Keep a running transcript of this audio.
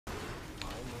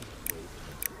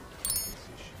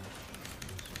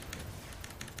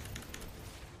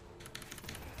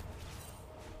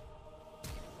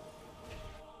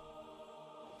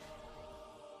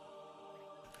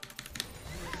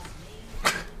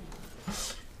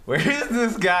Where is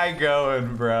this guy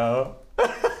going, bro?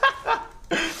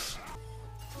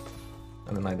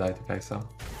 And then I die to Kai'Sa.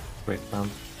 Great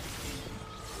round.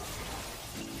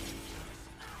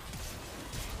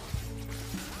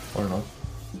 Or not.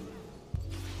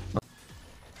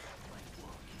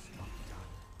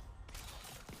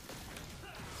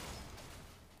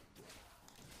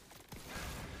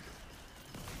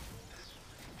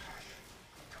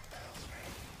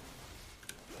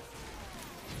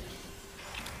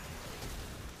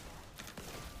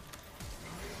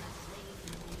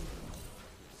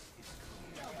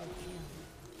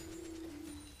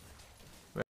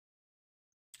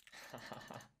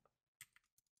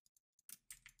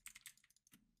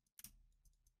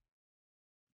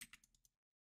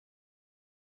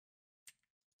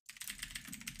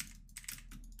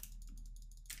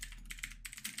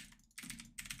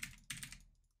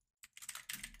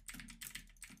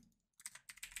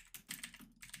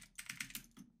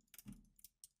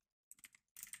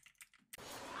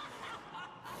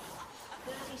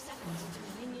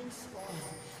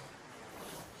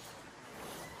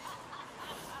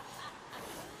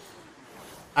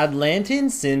 Atlantean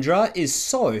Syndra is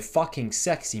so fucking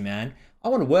sexy, man. I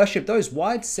want to worship those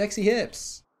wide, sexy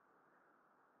hips.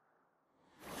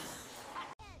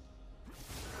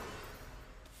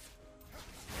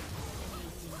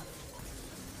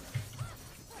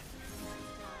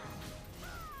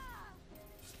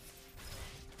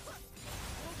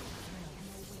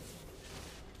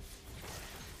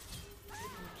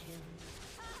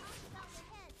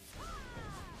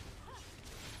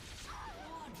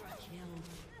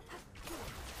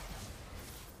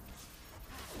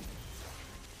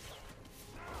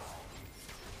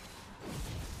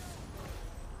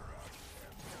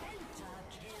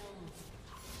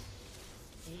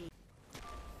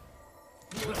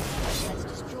 Has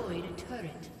destroyed a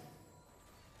turret.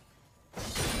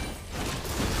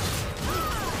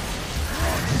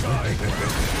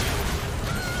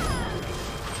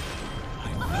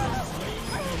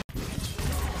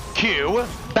 Q,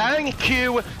 bang,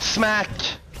 Q, smack.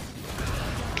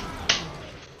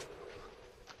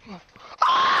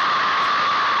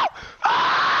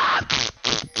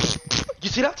 You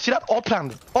see that? See that? All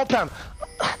planned. All planned.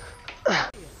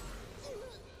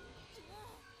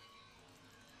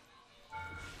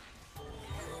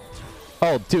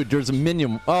 Oh, dude, there's a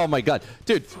minion. Oh my god.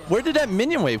 Dude, where did that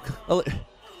minion wave?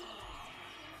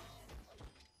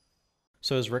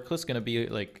 So is Reckless gonna be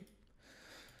like...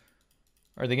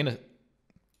 Are they gonna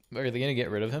get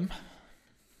rid of him?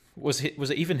 Was it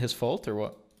even his fault or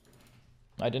what?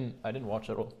 I didn't watch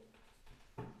at all.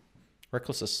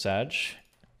 Reckless is Sag.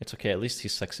 It's okay, at least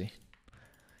he's sexy.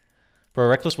 Bro,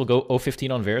 Reckless will go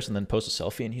 0-15 on Varus and then post a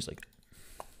selfie and he's like...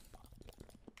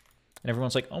 And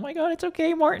everyone's like, oh my god, it's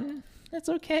okay, Martin. It's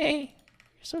okay.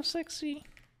 You're so sexy.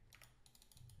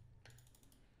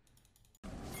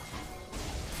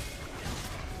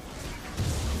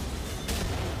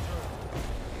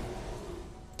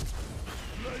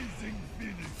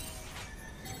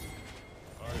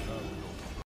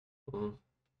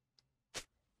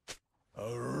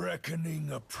 A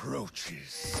reckoning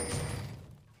approaches.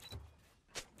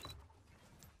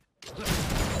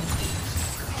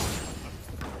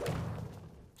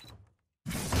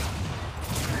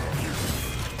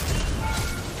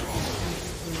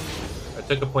 I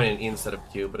took a point in E instead of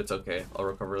Q, but it's okay. I'll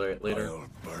recover later.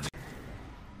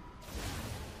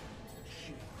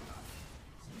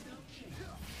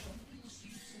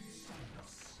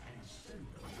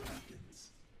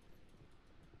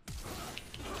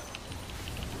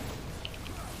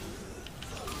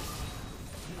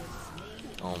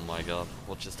 Oh my god,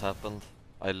 what just happened?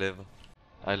 I live.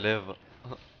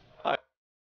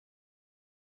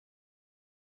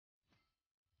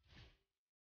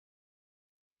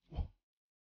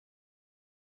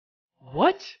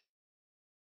 What?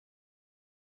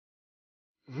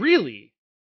 Really?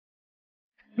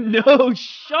 No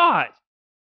shot!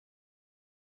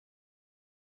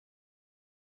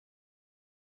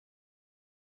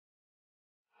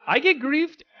 I get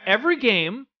griefed every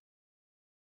game,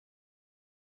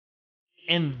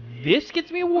 and this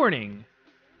gets me a warning.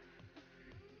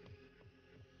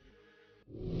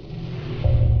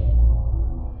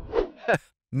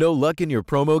 No luck in your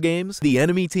promo games? The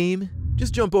enemy team?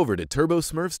 Just jump over to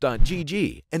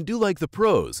turbosmurfs.gg and do like the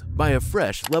pros, buy a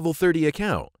fresh level 30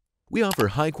 account. We offer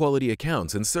high-quality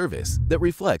accounts and service that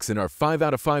reflects in our 5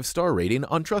 out of 5 star rating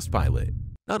on Trustpilot.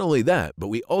 Not only that, but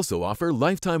we also offer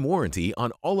lifetime warranty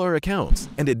on all our accounts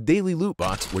and a daily loot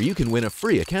box where you can win a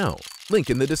free account. Link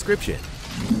in the description.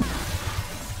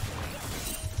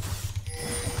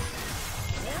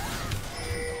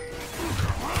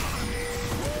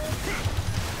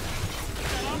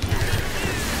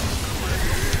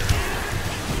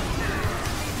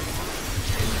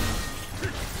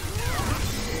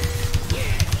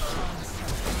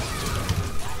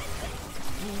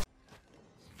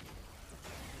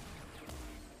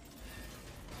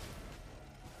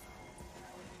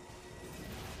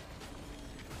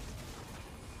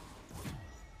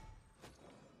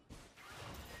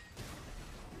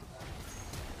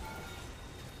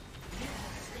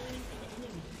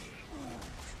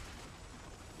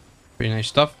 Pretty nice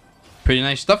stuff. Pretty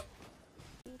nice stuff.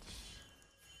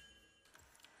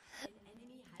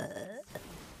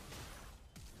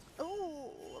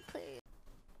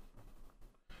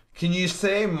 Can you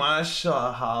say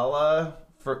mashallah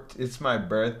for it's my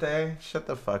birthday? Shut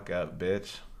the fuck up,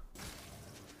 bitch.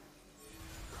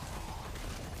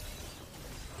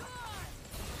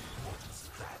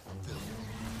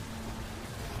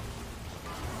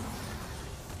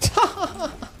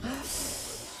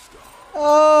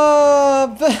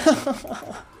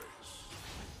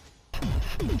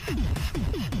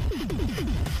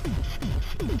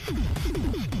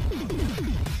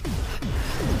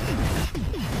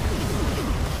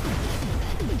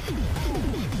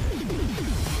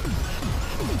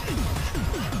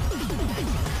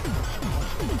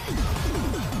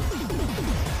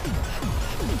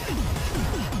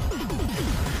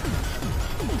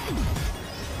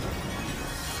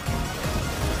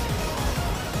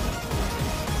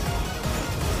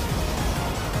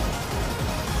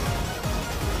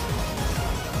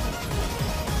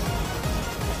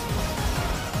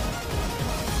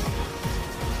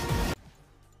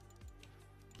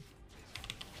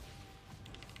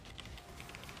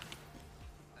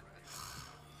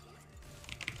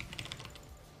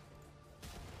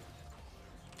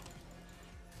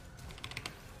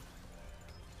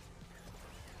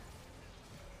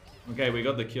 Okay, we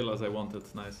got the kill as I wanted.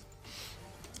 Nice.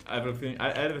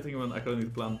 Everything went according to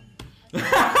plan.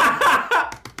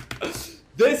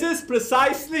 This is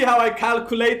precisely how I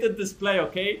calculated this play,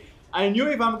 okay? I knew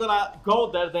if I'm gonna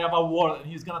go there, they have a wall and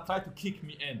he's gonna try to kick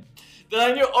me in. Then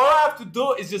I knew all I have to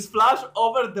do is just flash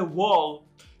over the wall,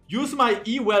 use my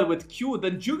E well with Q,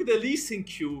 then juke the Lee Sin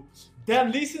Q,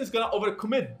 then Lee Sin is gonna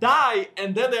overcommit, die,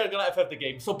 and then they're gonna FF the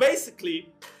game. So basically,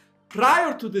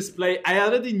 prior to this play, I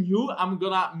already knew I'm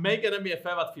gonna make enemy FF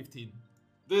at 15.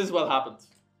 This is what happened.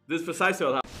 This is precisely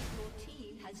what happened. Your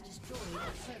team has destroyed a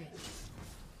turret.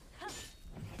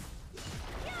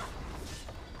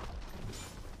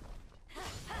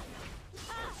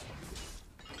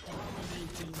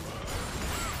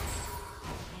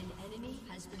 An enemy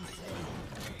has been slain.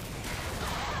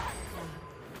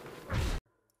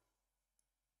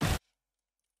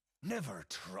 Never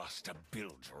trust a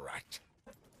build rat.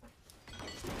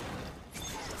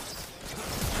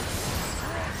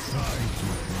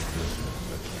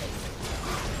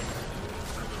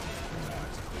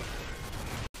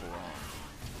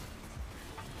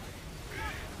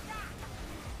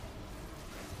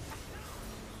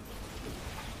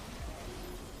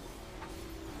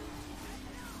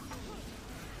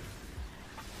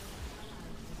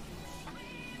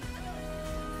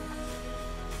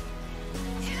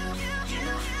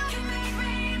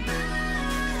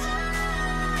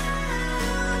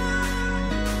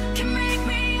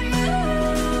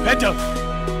 Head up!